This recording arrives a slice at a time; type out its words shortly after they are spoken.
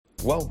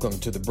Welcome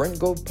to the Brent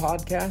Gove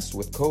podcast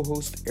with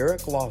co-host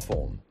Eric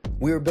Lofholm.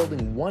 We are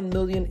building 1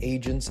 million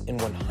agents in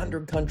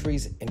 100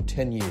 countries in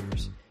 10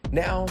 years.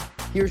 Now,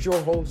 here's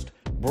your host,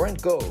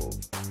 Brent Gove.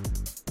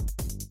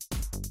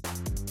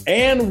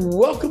 And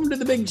welcome to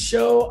the big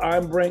show.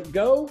 I'm Brent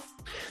Gove.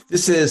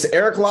 This is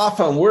Eric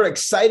Lofholm. We're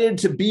excited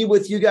to be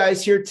with you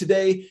guys here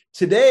today.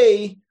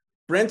 Today,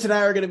 Brent and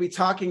I are going to be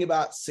talking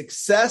about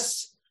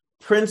success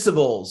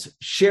principles,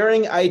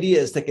 sharing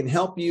ideas that can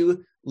help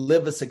you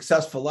live a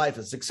successful life,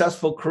 a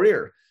successful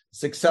career,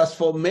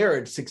 successful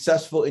marriage,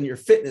 successful in your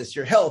fitness,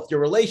 your health, your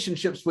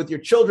relationships with your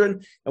children.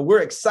 And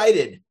we're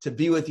excited to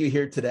be with you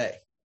here today.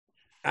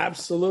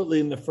 Absolutely.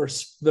 And the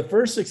first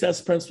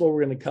success principle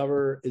we're going to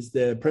cover is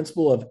the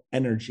principle of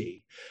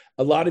energy.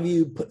 A lot of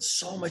you put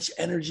so much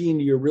energy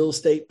into your real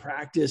estate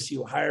practice.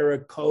 You hire a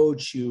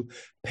coach, you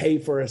pay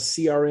for a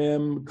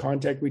CRM,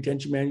 contact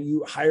retention manager,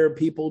 you hire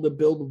people to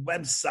build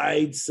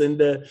websites and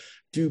to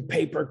do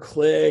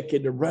pay-per-click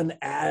and to run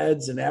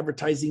ads and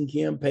advertising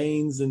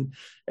campaigns. And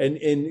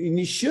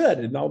you should,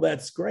 and all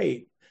that's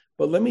great.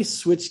 But let me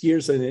switch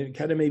gears and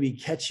kind of maybe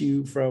catch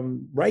you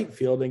from right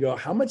field and go,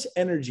 how much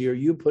energy are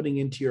you putting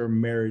into your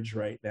marriage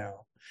right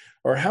now?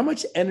 Or how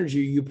much energy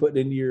are you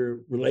putting into your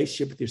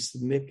relationship with your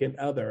significant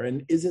other?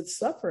 And is it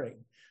suffering?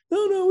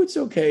 No, it's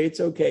okay. It's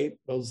okay.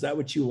 Well, is that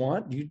what you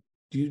want? Do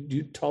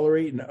you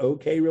tolerate an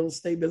okay real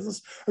estate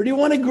business? Or do you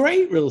want a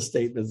great real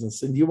estate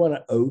business? And do you want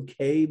an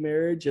okay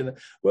marriage? And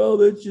well,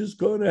 that's just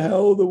going to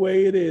hell the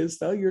way it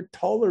is. Now you're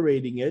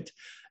tolerating it.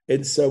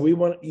 And so we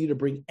want you to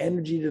bring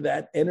energy to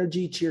that,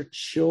 energy to your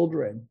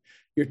children,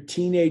 your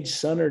teenage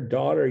son or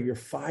daughter, your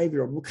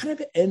 5-year-old. What kind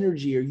of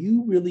energy are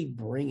you really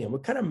bringing?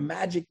 What kind of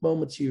magic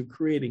moments are you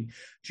creating?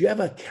 Do you have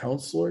a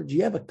counselor? Do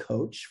you have a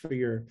coach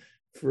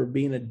for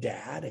being a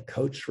dad, a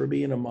coach for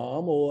being a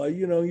mom? Well,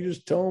 you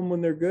just tell them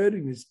when they're good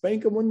and you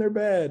spank them when they're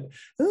bad.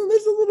 And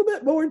there's a little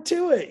bit more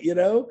to it,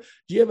 Do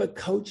you have a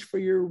coach for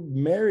your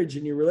marriage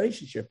and your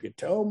relationship? You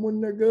tell them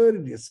when they're good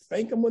and you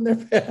spank them when they're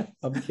bad.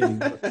 I'm kidding.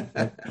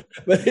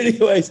 But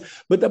anyways,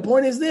 the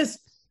point is this,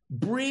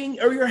 or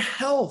your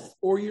health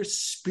or your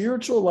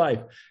spiritual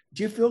life.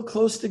 Do you feel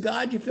close to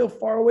God? Do you feel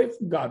far away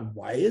from God?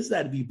 Why is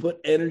that? If you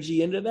put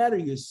energy into that, or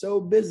you're so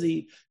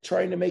busy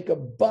trying to make a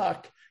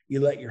buck,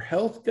 you let your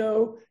health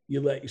go,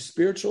 you let your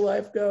spiritual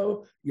life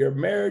go, your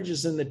marriage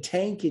is in the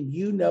tank and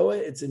you know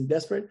it, it's in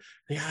desperate.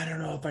 I don't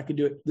know if I can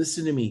do it.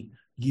 Listen to me.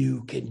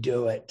 You can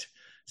do it.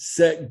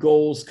 Set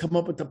goals, come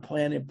up with a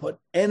plan and put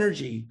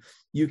energy.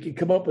 You can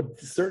come up with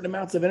certain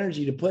amounts of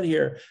energy to put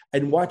here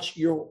and watch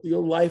your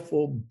life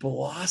will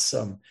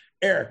blossom.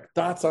 Eric,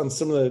 thoughts on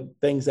some of the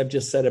things I've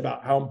just said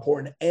about how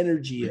important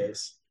energy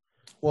is?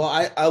 Well,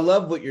 I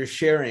love what you're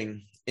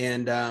sharing.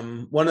 And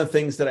one of the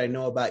things that I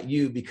know about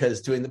you,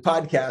 because doing the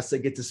podcast, I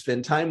get to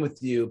spend time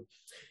with you,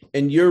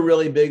 and you're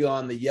really big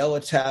on the yellow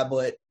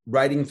tablet,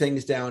 writing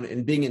things down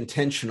and being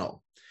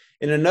intentional.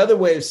 And another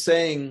way of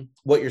saying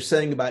what you're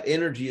saying about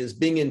energy is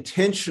being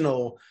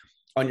intentional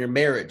on your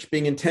marriage,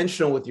 being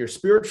intentional with your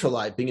spiritual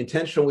life, being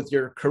intentional with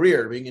your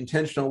career, being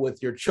intentional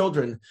with your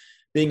children,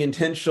 being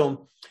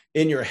intentional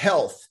in your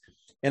health.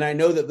 And I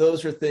know that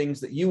those are things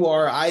that you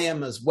are, I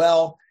am as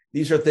well.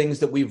 These are things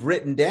that we've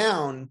written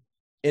down.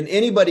 And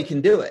anybody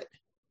can do it.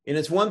 And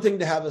it's one thing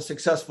to have a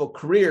successful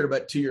career,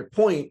 but to your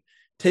point,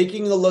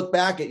 taking a look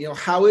back at,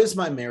 how is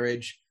my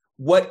marriage?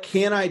 What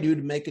can I do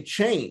to make a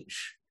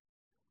change?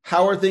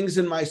 How are things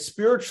in my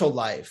spiritual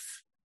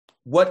life?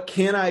 What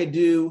can I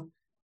do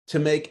to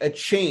make a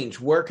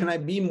change? Where can I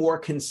be more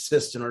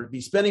consistent or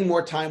be spending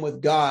more time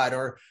with God?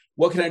 Or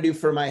what can I do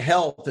for my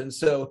health? And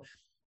so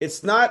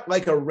it's not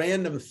like a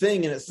random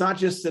thing. And it's not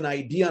just an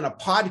idea on a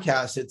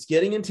podcast. It's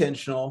getting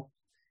intentional.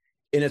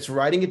 And it's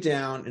writing it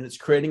down and it's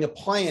creating a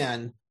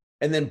plan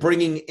and then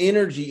bringing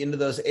energy into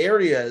those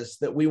areas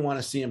that we want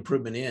to see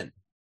improvement in.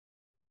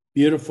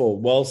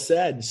 Beautiful. Well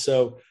said.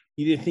 So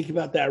you need to think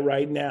about that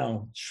right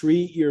now.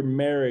 Treat your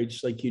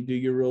marriage like you do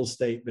your real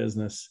estate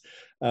business.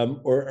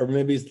 Or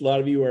maybe a lot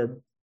of you are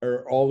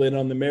all in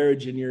on the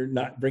marriage and you're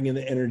not bringing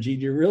the energy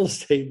to your real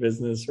estate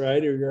business,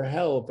 right? Or your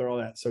health or all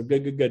that. So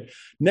good.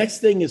 Next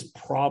thing is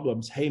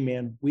problems. Hey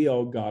man, we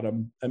all got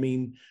them. I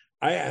mean,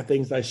 I have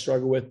things I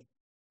struggle with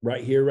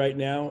right here, right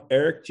now.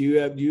 Eric,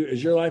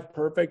 is your life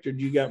perfect or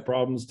do you got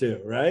problems too?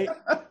 Right?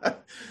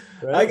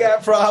 I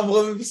got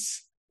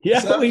problems. Yeah,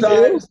 sometimes we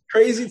do.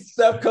 Crazy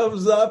stuff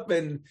comes up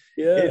and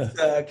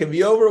it can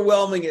be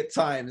overwhelming at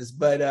times,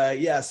 but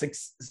yes,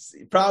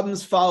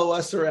 problems follow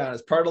us around.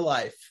 It's part of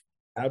life.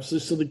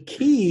 Absolutely. So the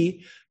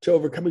key to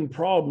overcoming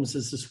problems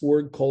is this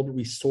word called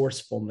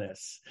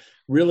resourcefulness.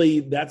 Really,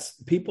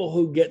 that's people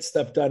who get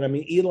stuff done. I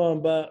mean,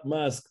 Elon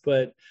Musk,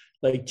 but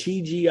like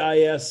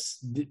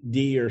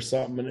TGISD or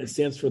something, and it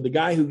stands for the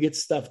guy who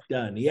gets stuff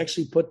done. He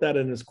actually put that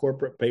in his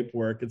corporate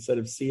paperwork instead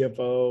of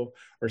CFO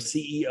or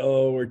CEO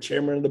or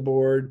chairman of the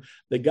board,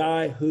 the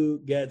guy who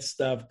gets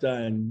stuff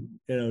done,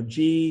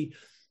 GWG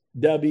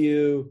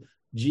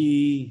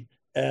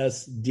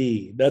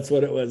LSD. That's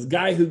what it was.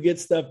 Guy who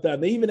gets stuff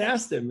done. They even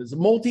asked him, it's a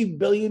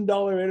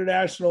multi-billion-dollar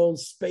international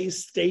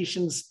space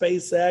station,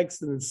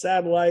 SpaceX and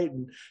satellite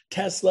and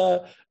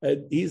Tesla.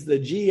 He's the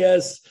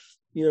GSGD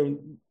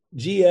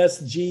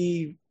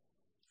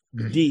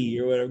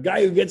or whatever,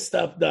 guy who gets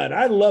stuff done.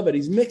 I love it.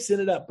 He's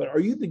mixing it up. But are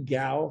you the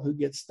gal who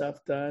gets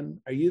stuff done?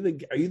 Are you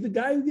the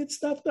guy who gets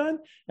stuff done?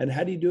 And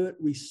how do you do it?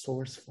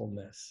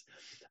 Resourcefulness.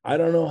 I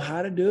don't know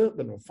how to do it,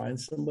 but I'm going to find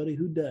somebody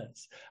who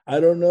does. I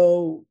don't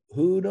know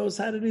who knows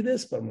how to do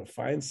this, but I'm going to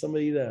find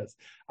somebody who does.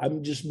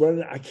 I'm just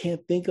running. I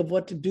can't think of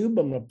what to do,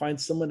 but I'm going to find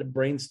someone to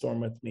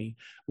brainstorm with me.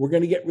 We're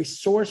going to get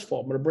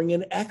resourceful. I'm going to bring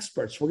in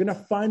experts. We're going to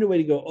find a way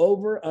to go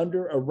over,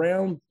 under,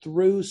 around,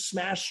 through,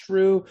 smash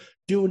through,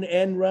 do an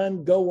end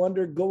run, go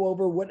under, go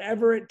over,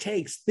 whatever it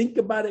takes. Think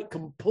about it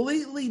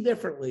completely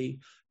differently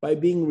by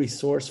being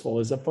resourceful.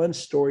 It's a fun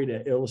story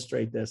to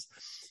illustrate this.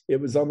 It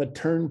was on the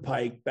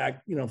turnpike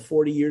back,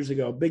 40 years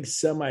ago. A big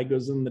semi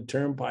goes in the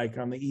turnpike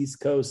on the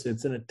East Coast.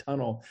 It's in a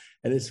tunnel,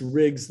 and this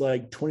rig's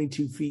like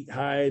 22 feet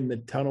high, and the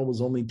tunnel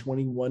was only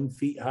 21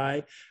 feet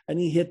high. And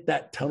he hit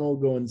that tunnel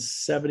going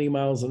 70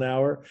 miles an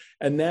hour.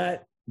 And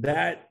that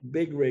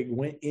big rig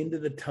went into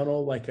the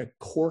tunnel like a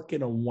cork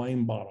in a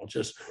wine bottle.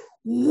 Just,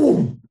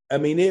 whoom. I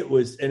mean,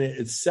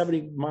 it's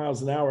 70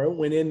 miles an hour. It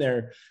went in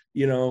there,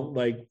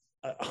 like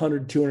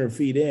 100, 200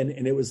 feet in,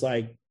 and it was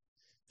like,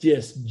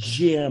 just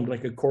jammed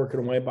like a cork in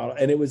a wine bottle.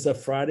 And it was a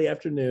Friday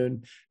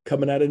afternoon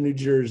coming out of New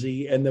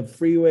Jersey, and the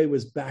freeway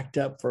was backed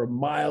up for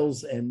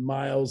miles and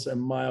miles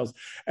and miles.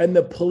 And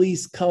the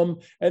police come,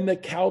 and the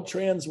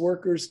Caltrans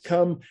workers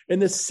come,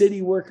 and the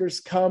city workers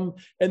come,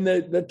 and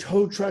the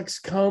tow trucks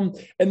come,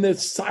 and the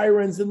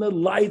sirens and the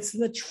lights,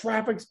 and the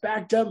traffic's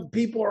backed up, and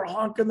people are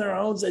honking their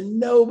horns, and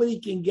nobody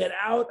can get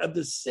out of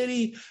the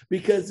city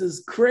because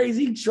this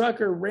crazy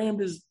trucker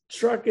rammed his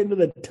truck into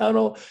the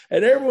tunnel,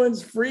 and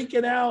everyone's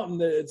freaking out,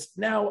 and it's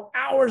now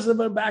hours of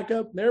a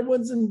backup, and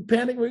everyone's in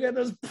panic. We got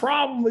this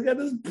problem. What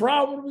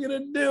are we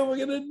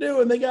gonna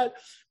do? And they got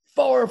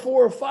four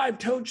or five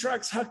tow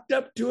trucks hooked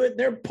up to it. And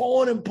they're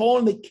pulling and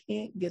pulling. They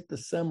can't get the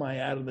semi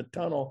out of the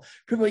tunnel.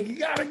 People are like, you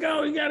gotta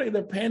go.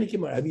 They're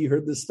panicking. Have you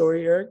heard this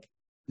story, Eric?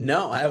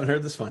 No, I haven't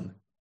heard this one.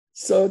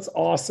 So it's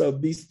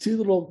awesome. These three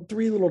little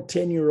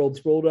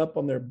 10-year-olds rolled up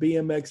on their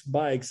BMX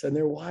bikes, and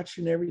they're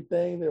watching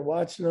everything. They're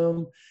watching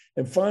them.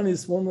 And finally,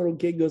 this one little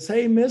kid goes,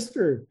 "Hey,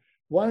 mister,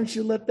 why don't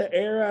you let the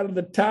air out of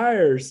the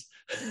tires?"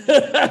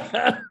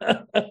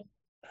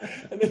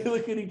 And they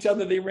look at each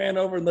other. They ran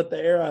over and let the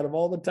air out of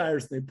all the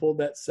tires, and they pulled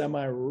that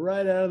semi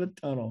right out of the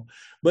tunnel.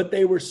 But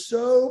they were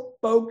so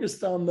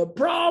focused on the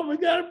problem.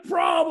 We got a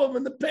problem,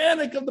 and the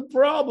panic of the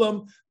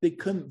problem, they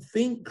couldn't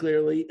think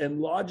clearly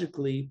and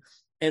logically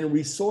and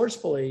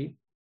resourcefully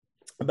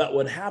about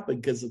what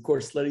happened, because, of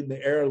course, letting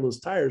the air out of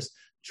those tires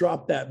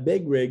dropped that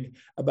big rig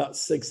about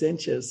 6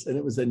 inches, and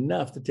it was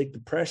enough to take the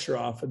pressure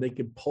off, and they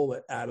could pull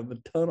it out of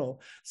the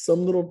tunnel.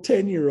 Some little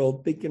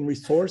 10-year-old thinking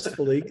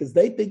resourcefully, because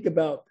they think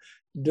about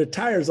the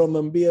tires on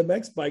them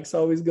BMX bikes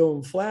always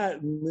going flat.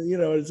 And,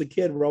 as a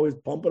kid, we're always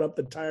pumping up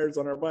the tires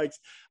on our bikes.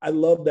 I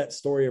love that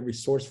story of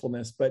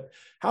resourcefulness. But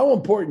how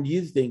important do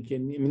you think,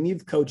 and I mean,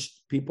 you've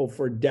coached people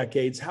for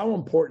decades, how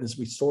important is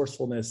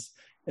resourcefulness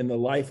in the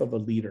life of a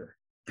leader?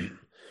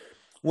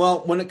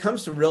 Well, when it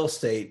comes to real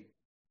estate,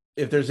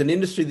 if there's an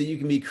industry that you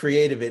can be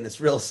creative in, it's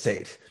real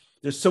estate.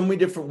 There's so many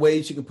different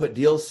ways you can put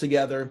deals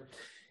together.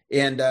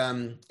 And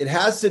it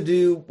has to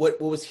do,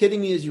 what was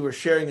hitting me as you were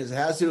sharing is it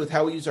has to do with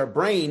how we use our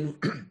brain,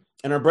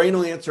 and our brain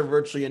will answer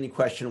virtually any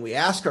question we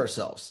ask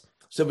ourselves.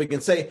 So we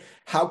can say,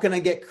 how can I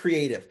get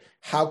creative?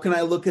 How can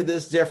I look at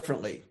this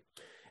differently?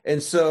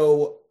 And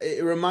so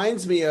it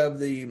reminds me of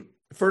the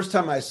first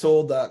time I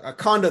sold a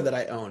condo that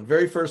I owned,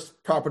 very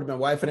first property my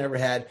wife and I ever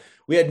had.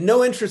 We had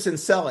no interest in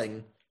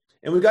selling.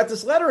 And we got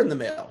this letter in the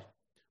mail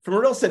from a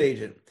real estate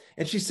agent.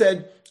 And she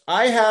said,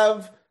 I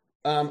have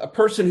a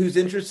person who's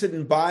interested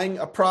in buying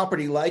a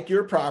property like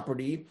your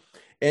property.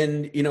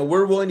 And,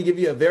 we're willing to give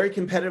you a very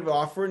competitive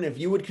offer. And if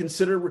you would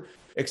consider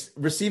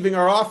receiving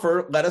our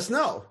offer, let us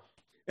know.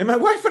 And my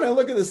wife and I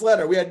look at this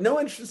letter. We had no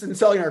interest in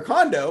selling our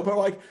condo, but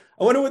we're like,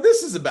 I wonder what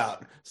this is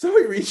about. So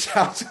we reached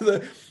out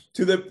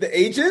to the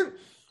agent,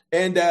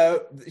 and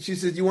she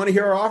says, you want to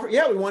hear our offer?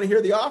 Yeah, we want to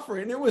hear the offer.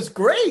 And it was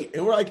great.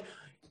 And we're like,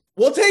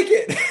 we'll take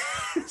it.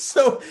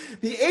 So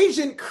the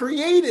agent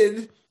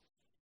created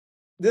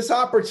this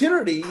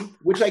opportunity,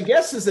 which I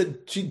guess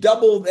she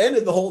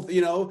double-ended the whole,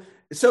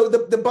 So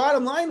the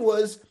bottom line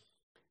was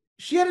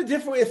she had a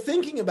different way of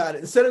thinking about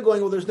it. Instead of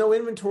going, well, there's no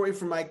inventory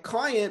for my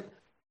client,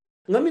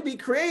 let me be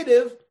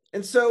creative.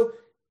 And so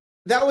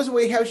that was a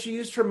way how she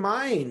used her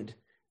mind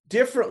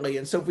differently.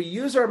 And so if we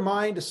use our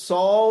mind to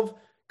solve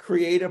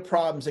creative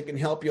problems, it can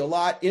help you a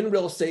lot in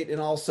real estate and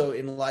also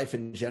in life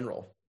in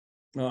general.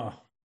 Oh,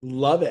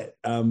 love it.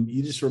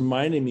 You just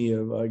reminded me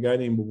of a guy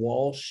named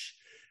Walsh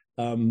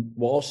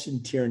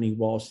and Tierney.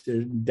 Walsh,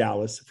 they're in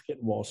Dallas. I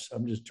forget Walsh.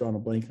 I'm just drawing a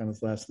blank on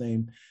his last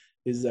name.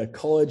 Is a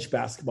college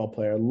basketball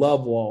player. I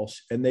love Walsh.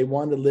 And they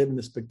wanted to live in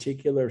this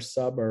particular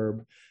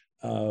suburb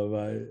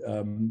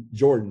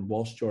Jordan,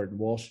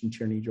 Walsh and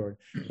Tierney Jordan.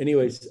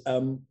 Anyways,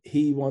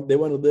 they want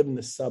to live in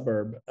the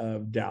suburb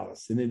of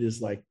Dallas, and it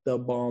is like the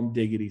bomb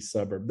diggity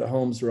suburb. The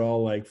homes are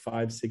all like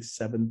 5, 6,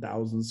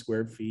 7,000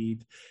 square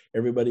feet.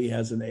 Everybody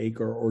has an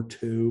acre or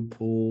two,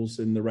 pools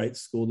in the right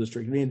school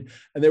district. I mean,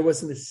 and there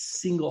wasn't a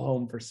single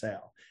home for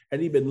sale.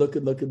 And he'd been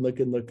looking,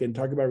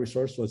 talking about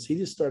resourcefulness. He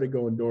just started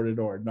going door to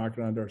door,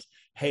 knocking on doors.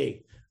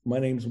 Hey, my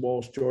name's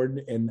Walsh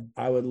Jordan, and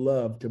I would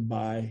love to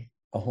buy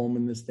a home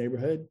in this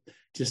neighborhood.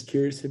 Just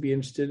curious if you're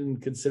interested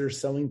and consider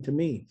selling to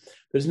me.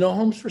 There's no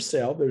homes for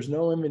sale. There's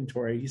no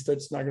inventory. He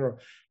starts knocking on.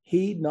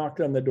 He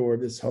knocked on the door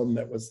of this home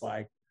that was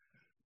like,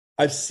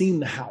 I've seen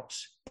the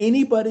house.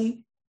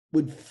 Anybody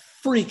would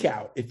freak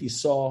out if you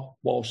saw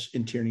Walsh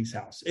and Tierney's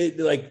house.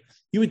 Like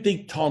you would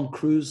think Tom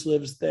Cruise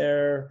lives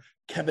there,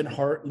 Kevin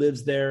Hart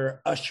lives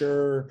there,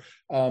 Usher,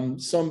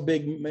 some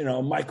big,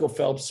 Michael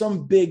Phelps,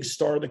 some big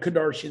star, the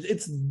Kardashians.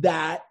 It's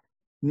that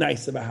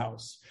nice of a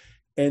house.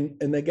 And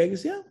the guy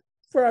goes, yeah,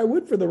 I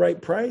would for the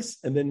right price.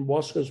 And then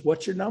Walsh goes,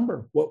 what's your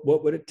number?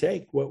 What would it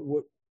take?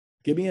 What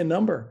give me a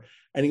number.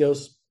 And he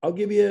goes, I'll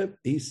give you,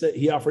 he said,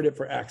 he offered it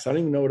for X. I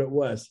don't even know what it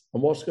was.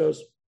 And Walsh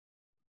goes,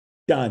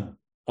 done.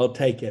 I'll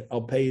take it.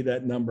 I'll pay you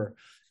that number.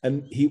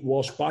 And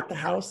Walsh bought the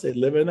house. They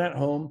live in that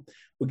home.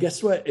 Well,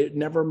 guess what? It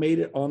never made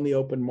it on the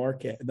open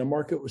market. The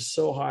market was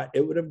so hot,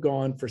 it would have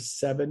gone for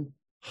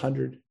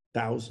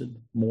 $700,000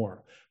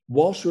 more.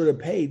 Walsh would have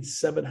paid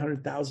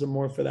 $700,000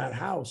 more for that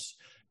house.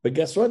 But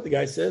guess what? The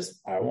guy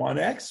says, I want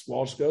X.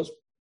 Walsh goes,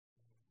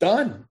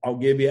 done. I'll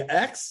give you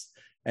X.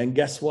 And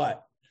guess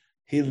what?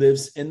 He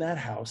lives in that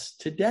house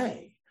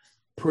today.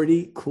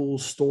 Pretty cool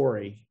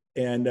story.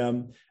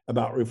 And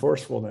about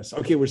resourcefulness.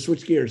 Okay, we'll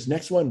switch gears.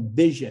 Next one,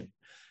 vision.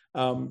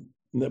 The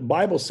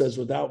Bible says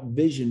without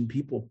vision,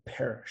 people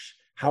perish.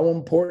 How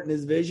important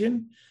is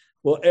vision?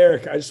 Well,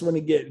 Eric, I just want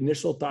to get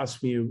initial thoughts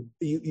from you.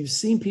 You've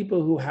seen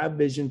people who have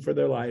vision for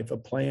their life, a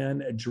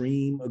plan, a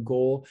dream, a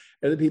goal.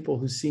 Other people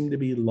who seem to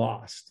be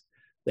lost.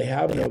 They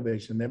have no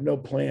vision. They have no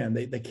plan.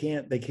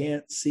 They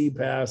can't see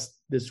past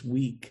this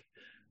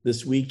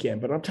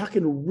weekend. But I'm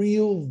talking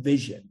real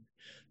vision.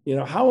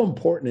 How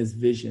important is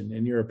vision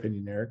in your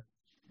opinion, Eric?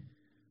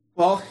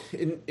 Well,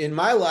 in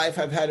my life,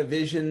 I've had a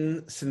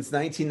vision since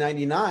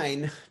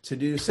 1999 to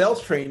do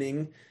sales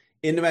training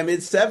into my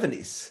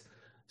mid-70s.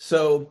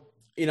 So,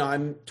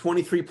 I'm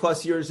 23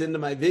 plus years into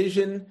my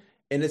vision,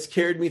 and it's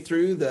carried me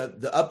through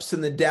the ups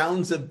and the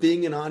downs of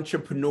being an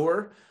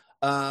entrepreneur.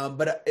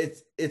 But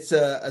it's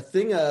a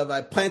thing of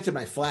I planted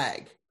my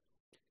flag.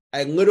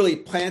 I literally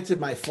planted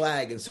my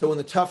flag. And so when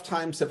the tough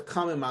times have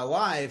come in my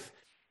life,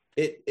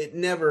 it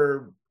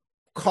never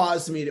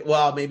caused me to,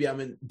 well, maybe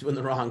I'm doing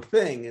the wrong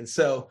thing. And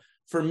so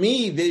for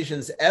me,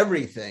 vision's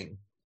everything.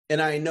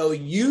 And I know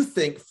you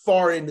think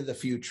far into the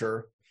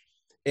future,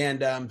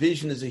 and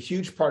vision is a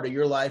huge part of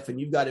your life. And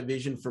you've got a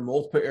vision for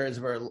multiple areas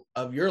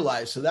of your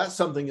life. So that's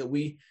something that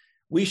we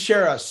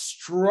share a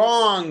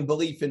strong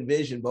belief in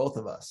vision, both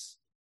of us.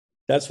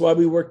 That's why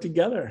we work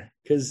together,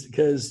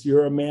 because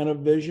you're a man of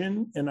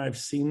vision. And I've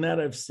seen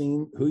that. I've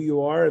seen who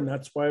you are. And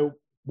that's why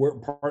we're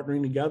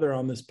partnering together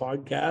on this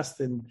podcast,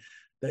 and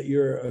that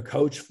you're a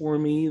coach for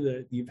me,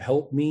 that you've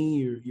helped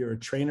me. You're a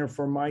trainer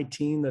for my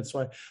team. That's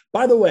why,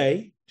 by the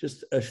way,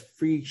 just a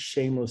free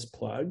shameless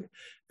plug,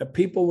 if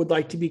people would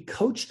like to be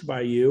coached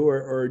by you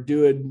or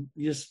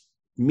just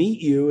meet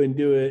you and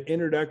do an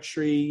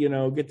introductory,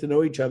 get to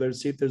know each other,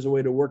 see if there's a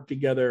way to work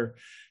together.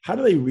 How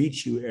do they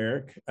reach you,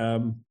 Eric?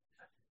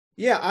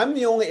 Yeah, I'm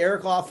the only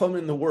Eric Lofholm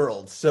in the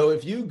world. So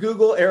if you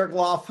Google Eric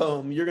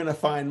Lofholm, you're going to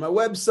find my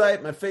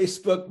website, my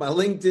Facebook, my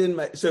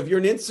LinkedIn. So if you're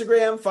on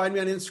Instagram, find me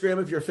on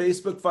Instagram. If you're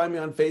Facebook, find me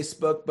on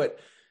Facebook. But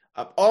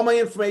all my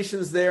information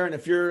is there. And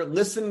if you're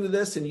listening to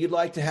this and you'd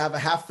like to have a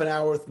half an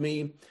hour with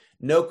me,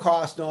 no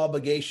cost, no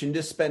obligation,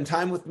 just spend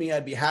time with me.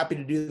 I'd be happy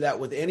to do that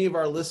with any of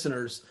our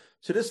listeners.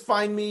 So just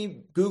find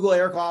me, Google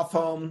Eric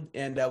Lofholm,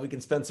 and we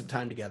can spend some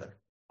time together.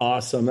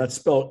 Awesome. That's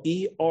spelled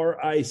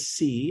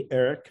ERIC,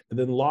 Eric. And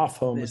then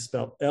Lofholm is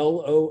spelled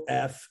LOFHOLM.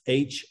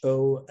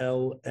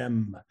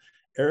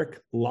 Eric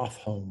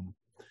Lofholm.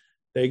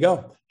 There you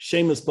go.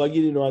 Shameless plug.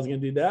 You didn't know I was going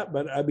to do that.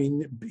 But I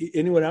mean,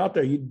 anyone out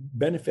there, you'd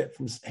benefit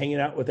from hanging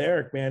out with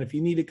Eric, man. If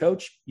you need a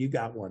coach, you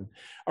got one.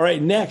 All right.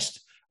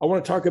 Next, I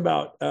want to talk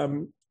about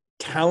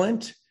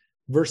talent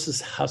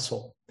versus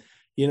hustle.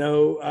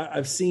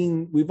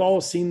 We've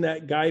all seen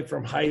that guy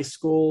from high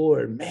school,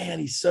 or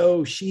man,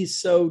 she's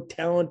so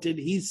talented.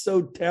 He's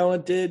so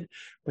talented,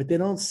 but they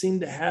don't seem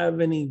to have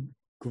any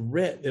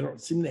grit. They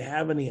don't seem to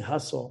have any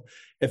hustle.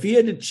 If you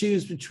had to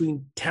choose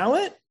between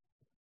talent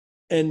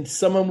and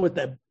someone with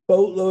that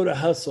boatload of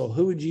hustle,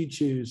 who would you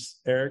choose,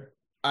 Eric?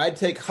 I'd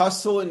take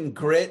hustle and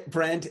grit,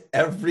 Brent,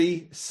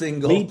 every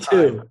single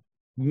time.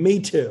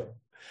 Me too.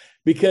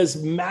 Because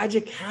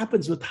magic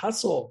happens with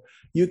hustle.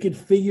 You can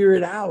figure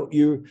it out.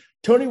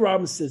 Tony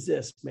Robbins says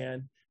this,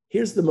 man,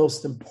 here's the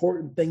most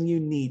important thing you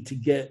need to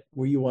get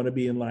where you want to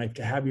be in life,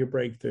 to have your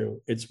breakthrough.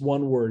 It's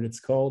one word. It's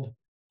called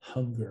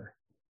hunger.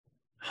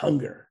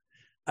 Hunger.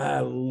 I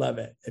love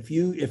it. If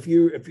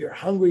you're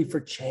hungry for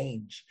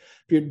change,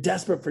 if you're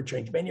desperate for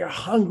change, man, you're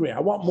hungry. I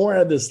want more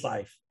out of this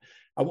life.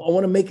 I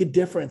want to make a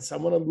difference. I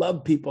want to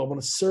love people. I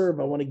want to serve.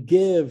 I want to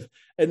give.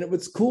 And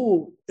what's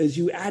cool is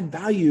you add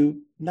value,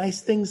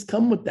 nice things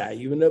come with that.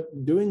 You end up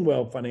doing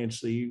well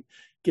financially. You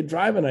can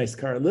drive a nice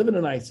car, live in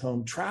a nice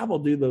home, travel,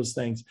 do those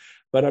things.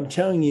 But I'm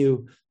telling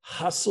you,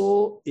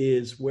 hustle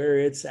is where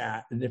it's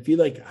at. And if you're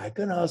like, I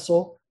can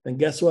hustle, then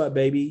guess what,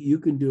 baby? You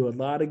can do a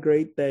lot of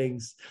great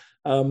things.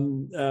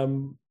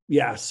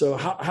 Yeah. So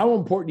how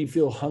important do you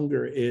feel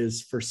hunger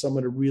is for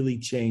someone to really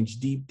change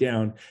deep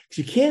down? Because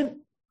you can't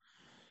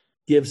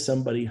give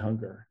somebody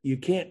hunger. You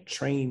can't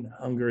train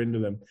hunger into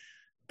them.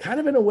 Kind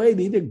of in a way,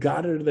 they either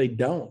got it or they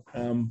don't.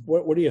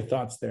 What are your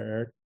thoughts there,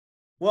 Eric?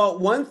 Well,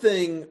 one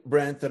thing,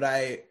 Brent, that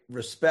I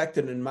respect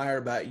and admire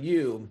about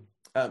you,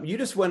 you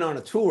just went on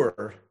a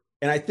tour.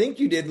 And I think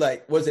you did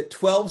was it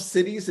 12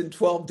 cities in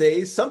 12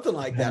 days? Something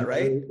like that,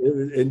 right? It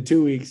was in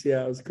 2 weeks.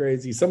 Yeah, it was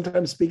crazy.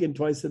 Sometimes speaking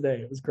twice a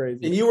day. It was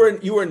crazy. And you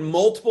were in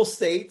multiple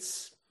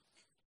states.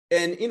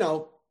 And,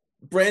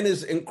 Brent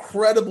is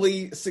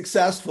incredibly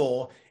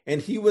successful. And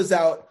he was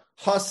out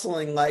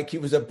hustling like he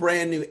was a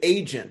brand new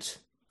agent.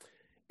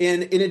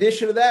 And in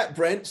addition to that,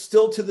 Brent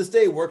still to this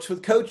day works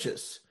with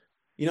coaches.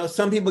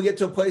 Some people get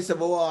to a place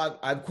of,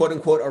 I've quote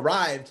unquote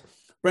arrived.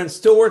 Brent's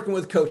still working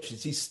with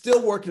coaches. He's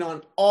still working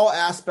on all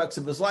aspects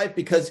of his life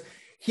because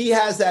he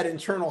has that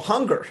internal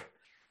hunger.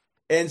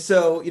 And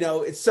so,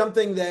 it's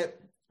something that,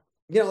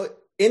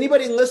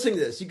 anybody listening to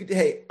this, you could,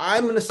 hey,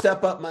 I'm going to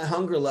step up my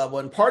hunger level.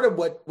 And part of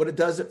what it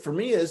does it for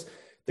me is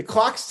the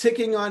clock's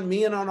ticking on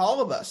me and on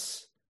all of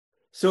us.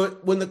 So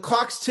when the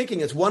clock's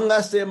ticking, it's one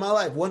last day of my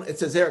life. It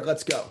says, Eric,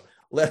 let's go.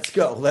 Let's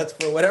go.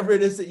 For whatever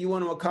it is that you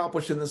want to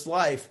accomplish in this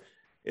life,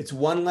 it's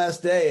one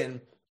last day.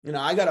 And,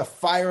 I got a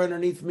fire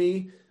underneath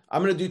me.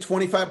 I'm going to do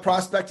 25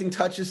 prospecting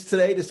touches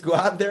today. Just go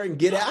out there and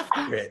get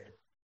after it.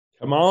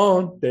 Come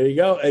on. There you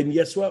go. And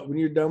guess what? When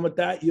you're done with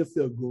that, you'll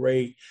feel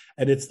great.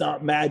 And it's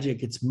not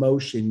magic. It's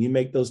motion. You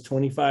make those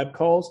 25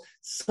 calls,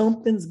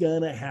 something's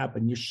going to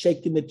happen. You're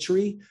shaking the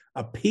tree,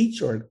 a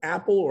peach or an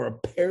apple or a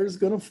pear is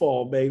going to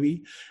fall,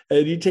 baby.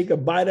 And you take a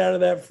bite out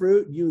of that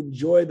fruit. You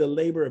enjoy the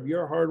labor of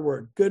your hard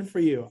work. Good for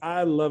you.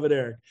 I love it,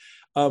 Eric.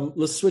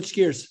 Let's switch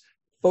gears.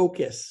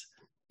 Focus.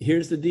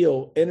 Here's the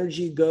deal.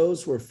 Energy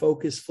goes where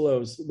focus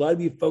flows. A lot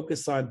of you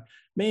focus on,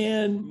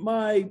 man,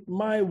 my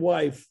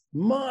wife,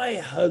 my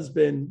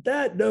husband,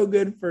 that no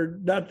good for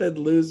nothing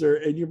loser.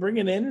 And you're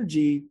bringing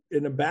energy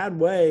in a bad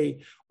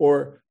way,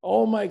 or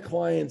all my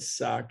clients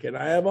suck. And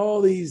I have all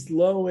these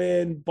low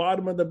end,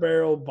 bottom of the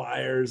barrel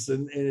buyers.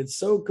 And it's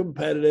so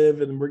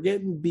competitive and we're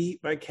getting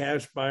beat by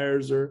cash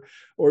buyers or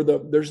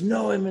there's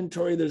no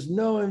inventory. And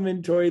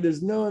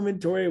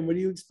what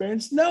do you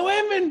experience? No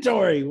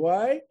inventory.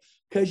 Why?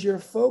 Because you're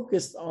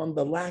focused on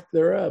the lack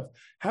thereof.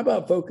 How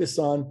about focus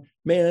on,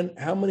 man,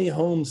 how many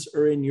homes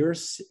are in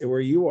where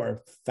you are?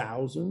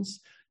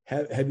 Thousands.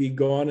 Have you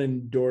gone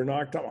and door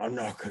knocked? I'm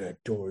not going to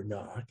door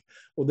knock.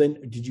 Well, then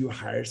did you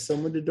hire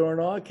someone to door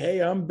knock?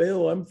 Hey, I'm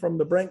Bill. I'm from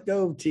the Brent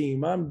Gove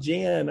team. I'm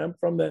Jan. I'm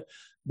from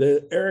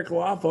the Eric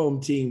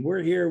Lofholm team.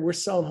 We're here. We're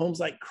selling homes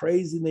like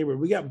crazy in the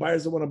neighborhood. We got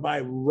buyers that want to buy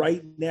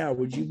right now.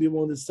 Would you be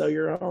willing to sell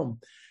your home?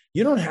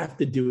 You don't have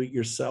to do it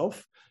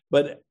yourself,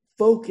 but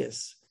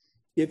focus.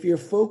 If you're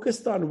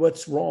focused on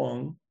what's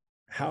wrong,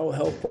 how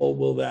helpful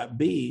will that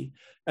be?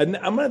 And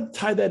I'm going to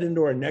tie that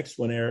into our next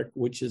one, Eric,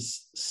 which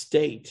is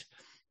state.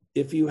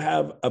 If you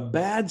have a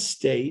bad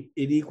state,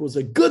 it equals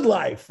a good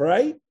life,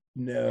 right?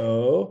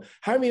 No.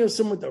 How many of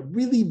someone with a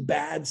really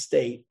bad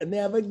state and they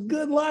have a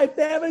good life?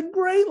 They have a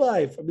great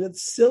life. I mean,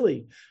 that's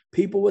silly.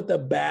 People with a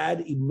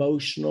bad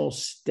emotional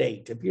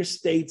state. If your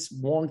state's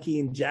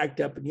wonky and jacked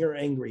up and you're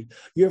angry,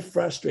 you're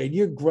frustrated,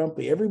 you're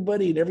grumpy,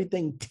 everybody and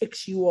everything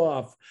ticks you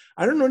off.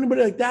 I don't know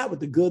anybody like that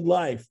with a good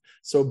life.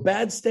 So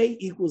bad state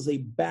equals a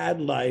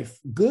bad life.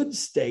 Good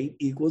state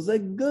equals a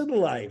good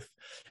life.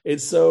 And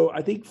so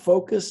I think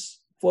focus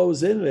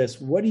flows into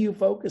this. What are you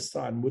focused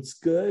on? What's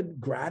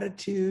good?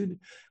 Gratitude?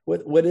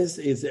 What is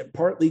it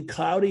partly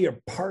cloudy or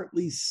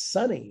partly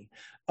sunny?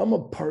 I'm a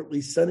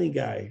partly sunny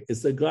guy.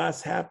 Is the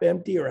glass half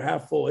empty or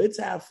half full? It's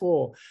half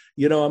full.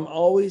 I don't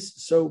always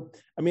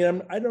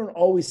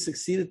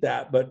succeed at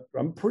that, but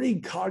I'm pretty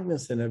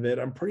cognizant of it.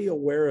 I'm pretty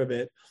aware of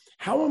it.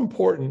 How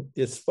important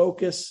is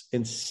focus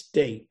and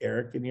state,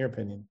 Eric, in your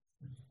opinion?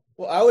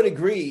 Well, I would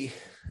agree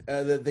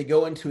that they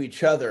go into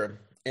each other.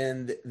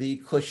 And the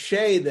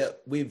cliche that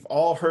we've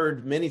all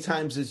heard many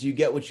times is you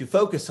get what you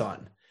focus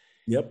on.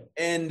 Yep.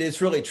 And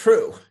it's really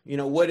true.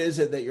 What is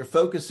it that you're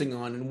focusing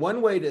on? And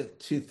one way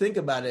to think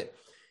about it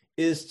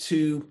is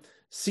to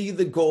see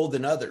the gold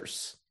in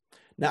others.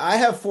 Now, I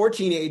have 4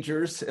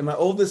 teenagers, and my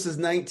oldest is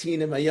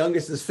 19 and my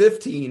youngest is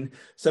 15.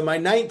 So my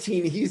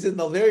 19, he's in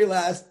the very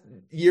last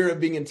year of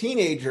being a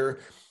teenager.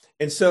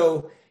 And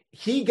so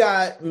he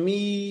got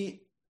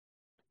me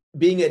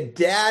being a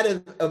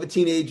dad of a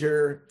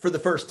teenager for the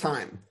first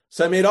time.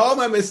 So I made all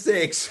my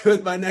mistakes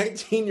with my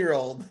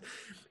 19-year-old.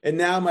 And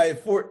now my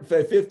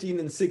 15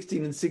 and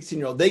 16 and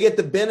 16-year-old, they get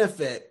the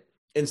benefit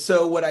And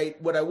so what I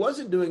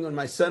wasn't doing when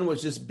my son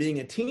was just being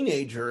a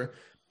teenager,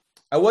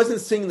 I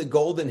wasn't seeing the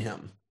gold in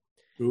him.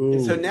 Ooh.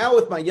 And so now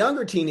with my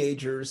younger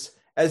teenagers,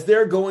 as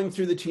they're going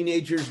through the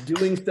teenagers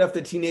doing stuff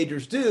that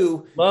teenagers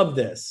do, love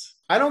this.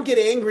 I don't get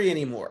angry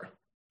anymore.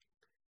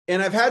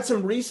 And I've had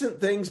some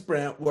recent things,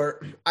 Brent,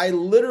 where I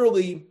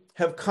literally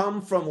have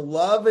come from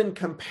love and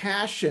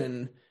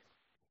compassion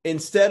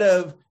instead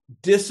of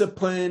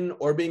discipline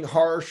or being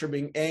harsh or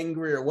being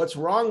angry or what's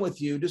wrong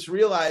with you, just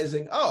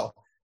realizing, oh,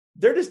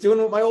 they're just doing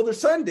what my older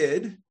son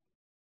did.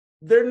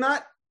 They're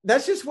not,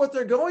 that's just what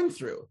they're going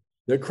through.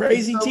 They're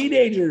crazy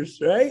teenagers,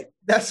 right?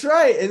 That's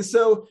right. And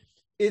so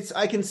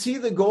I can see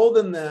the gold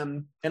in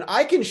them and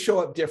I can show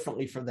up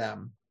differently for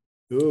them.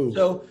 Ooh.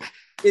 So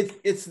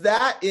it's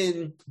that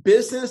in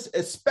business,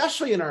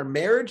 especially in our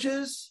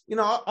marriages. You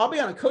know, I'll be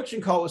on a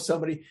coaching call with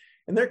somebody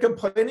and they're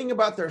complaining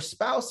about their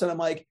spouse. And I'm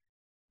like,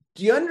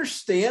 do you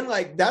understand?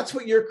 Like, that's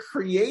what you're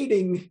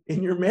creating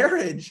in your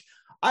marriage.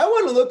 I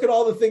want to look at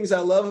all the things I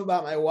love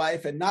about my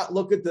wife and not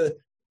look at the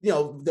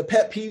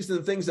pet peeves and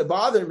the things that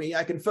bother me.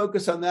 I can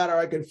focus on that, or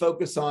I can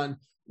focus on,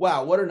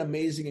 wow, what an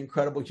amazing,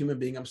 incredible human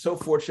being. I'm so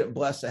fortunate and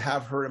blessed to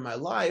have her in my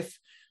life.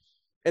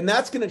 And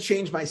that's going to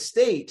change my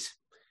state.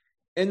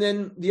 And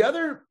then the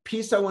other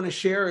piece I want to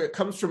share, it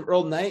comes from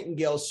Earl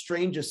Nightingale's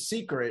Strangest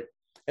Secret.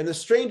 And the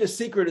strangest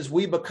secret is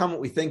we become what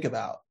we think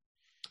about.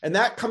 And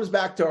that comes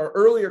back to our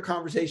earlier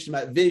conversation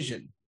about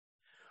vision.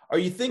 Are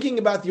you thinking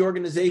about the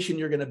organization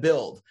you're going to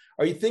build?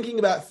 Are you thinking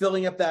about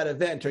filling up that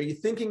event? Are you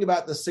thinking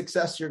about the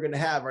success you're going to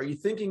have? Are you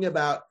thinking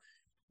about,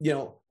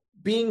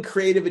 being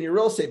creative in your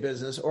real estate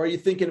business? Or are you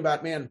thinking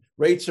about, man,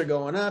 rates are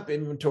going up,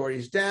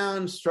 inventory's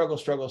down, struggle.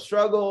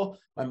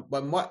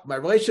 My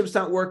relationship's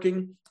not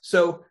working.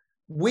 So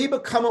we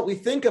become what we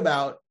think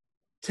about.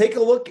 Take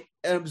a look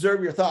and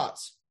observe your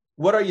thoughts.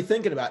 What are you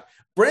thinking about?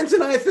 Brent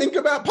and I think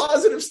about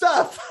positive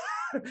stuff.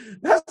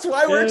 That's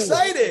why we're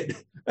excited.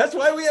 That's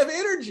why we have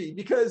energy,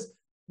 because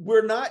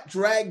we're not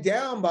dragged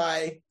down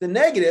by the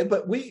negative,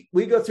 but we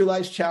go through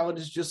life's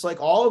challenges just like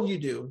all of you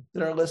do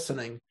that are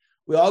listening.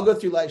 We all go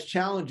through life's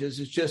challenges.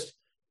 It's just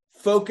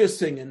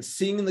focusing and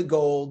seeing the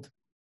gold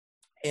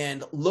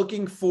and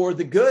looking for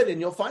the good,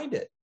 and you'll find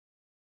it.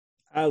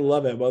 I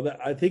love it. Well,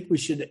 I think we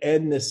should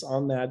end this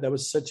on that. That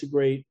was such a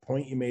great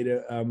point you made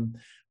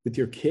with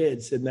your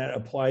kids, and that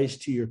applies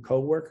to your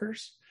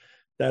coworkers.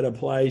 That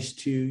applies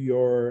to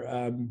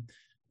your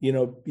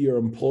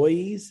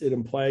employees. It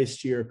applies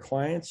to your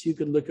clients. You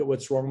could look at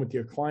what's wrong with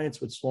your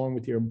clients, what's wrong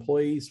with your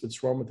employees,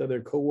 what's wrong with other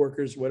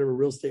coworkers, whatever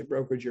real estate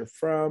brokerage you're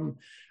from,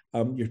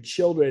 your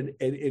children,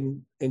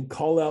 and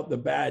call out the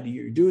bad.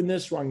 You're doing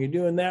this wrong. You're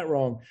doing that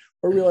wrong.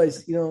 Or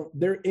realize,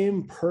 they're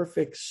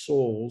imperfect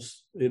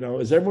souls.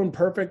 Is everyone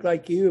perfect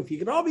like you? If you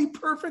could all be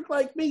perfect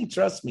like me,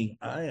 trust me,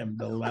 I am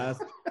the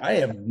last. I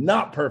am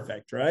not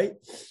perfect, right?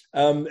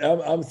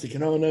 I'm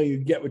thinking, oh no, you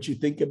get what you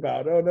think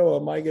about. Oh no,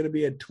 am I going to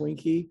be a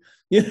Twinkie?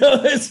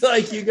 It's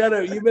like you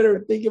better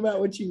think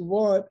about what you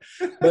want.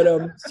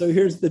 But so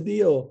here's the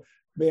deal,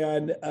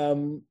 man.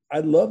 I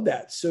love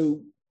that.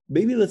 So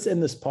maybe let's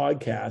end this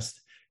podcast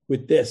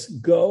with this.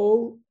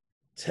 Go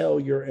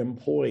tell your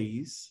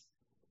employees.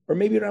 Or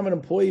maybe you don't have an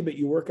employee, but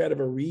you work out of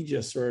a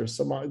Regis or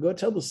someone. Go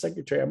tell the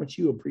secretary how much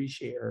you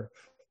appreciate her.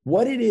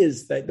 What it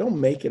is that, don't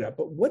make it up,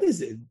 but what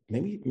is it?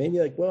 Maybe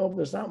like, well,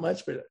 there's not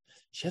much, but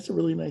she has a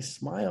really nice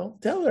smile.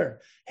 Tell her,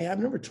 hey, I've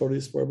never told you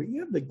this before, but you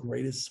have the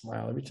greatest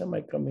smile. Every time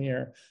I come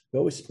here, you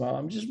always smile.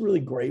 I'm just really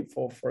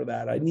grateful for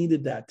that. I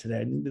needed that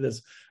today. I needed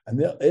this. And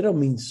it'll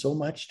mean so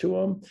much to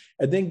them.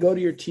 And then go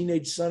to your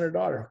teenage son or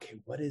daughter. Okay,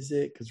 what is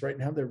it? Because right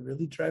now they're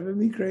really driving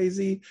me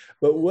crazy.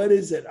 But what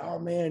is it? Oh,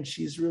 man,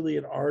 she's really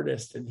an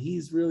artist. And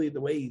he's really,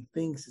 the way he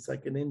thinks, it's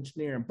like an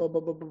engineer and blah,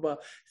 blah, blah, blah, blah.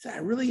 So I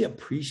really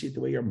appreciate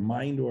the way your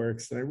mind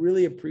works. And I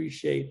really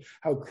appreciate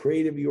how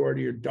creative you are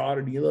to your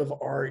daughter. You love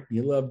art.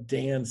 You love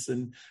dance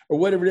or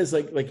whatever it is.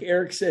 Like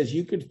Eric says,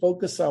 you could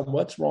focus on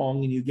what's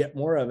wrong and you get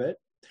more of it,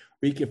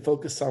 or you can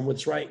focus on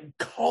what's right.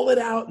 Call it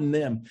out in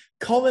them.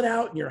 Call it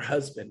out in your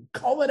husband.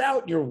 Call it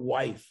out in your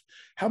wife.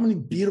 How many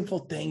beautiful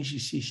things you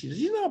see. She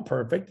says, you're not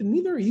perfect, and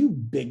neither are you,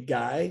 big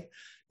guy.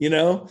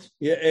 Yeah,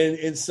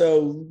 and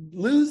so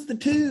lose the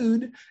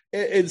tude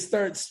and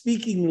start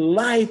speaking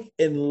life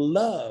and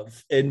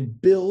love,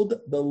 and build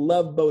the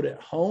love boat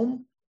at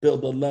home,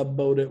 build the love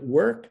boat at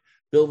work,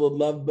 build a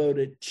love boat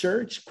at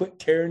church. Quit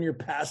tearing your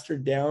pastor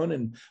down.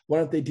 And why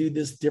don't they do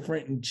this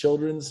different in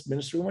children's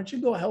ministry? Why don't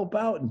you go help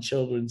out in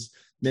children's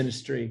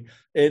ministry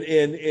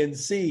and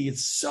see?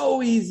 It's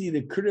so easy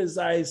to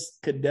criticize,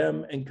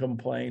 condemn, and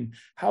complain.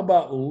 How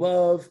about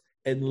love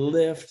and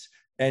lift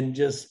and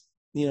just,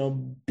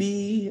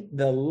 be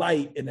the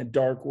light in a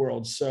dark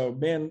world? So,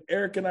 man,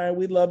 Eric and I,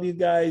 we love you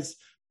guys.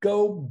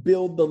 Go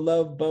build the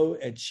love boat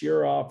at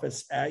your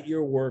office, at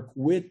your work,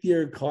 with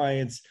your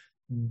clients.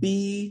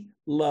 Be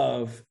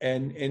love.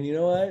 And you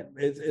know what?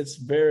 It's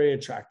very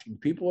attracting.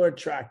 People are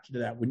attracted to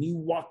that. When you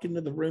walk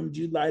into the room,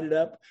 do you light it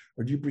up,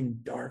 or do you bring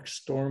dark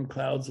storm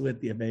clouds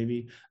with you,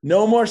 baby?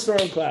 No more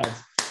storm clouds.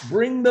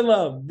 Bring the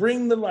love,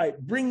 bring the light,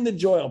 bring the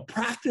joy.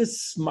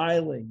 Practice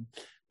smiling.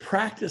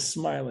 Practice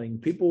smiling.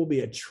 People will be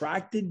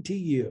attracted to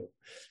you.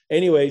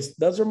 Anyways,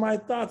 those are my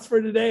thoughts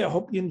for today. I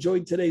hope you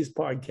enjoyed today's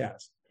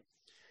podcast.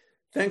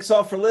 Thanks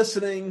all for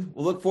listening.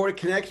 We'll look forward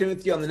to connecting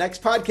with you on the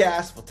next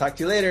podcast. We'll talk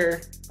to you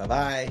later.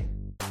 Bye-bye.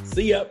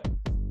 See ya.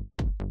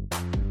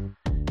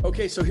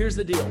 Okay, so here's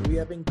the deal. We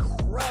have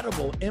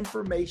incredible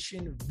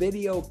information,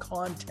 video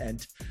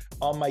content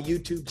on my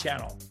YouTube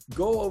channel.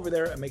 Go over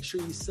there and make sure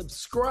you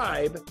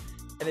subscribe.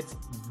 And it's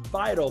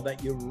vital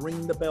that you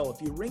ring the bell.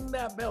 If you ring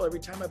that bell every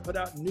time I put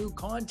out new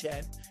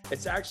content,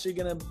 it's actually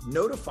going to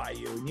notify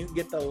you, and you can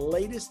get the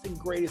latest and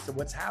greatest of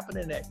what's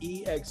happening at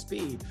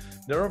EXP.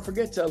 Now, don't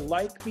forget to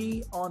like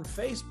me on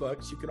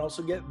Facebook, so you can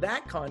also get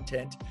that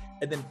content,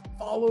 and then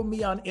follow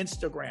me on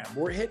Instagram.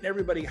 We're hitting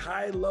everybody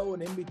high, low,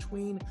 and in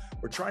between.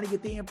 We're trying to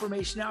get the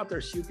information out there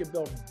so you can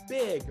build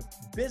big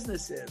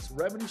businesses,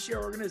 revenue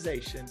share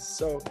organizations.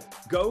 So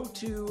go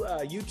to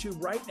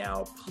YouTube right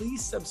now.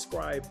 Please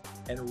subscribe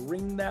and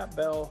ring that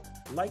bell.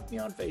 Like me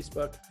on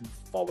Facebook and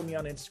follow me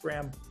on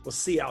Instagram. We'll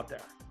see you out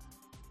there.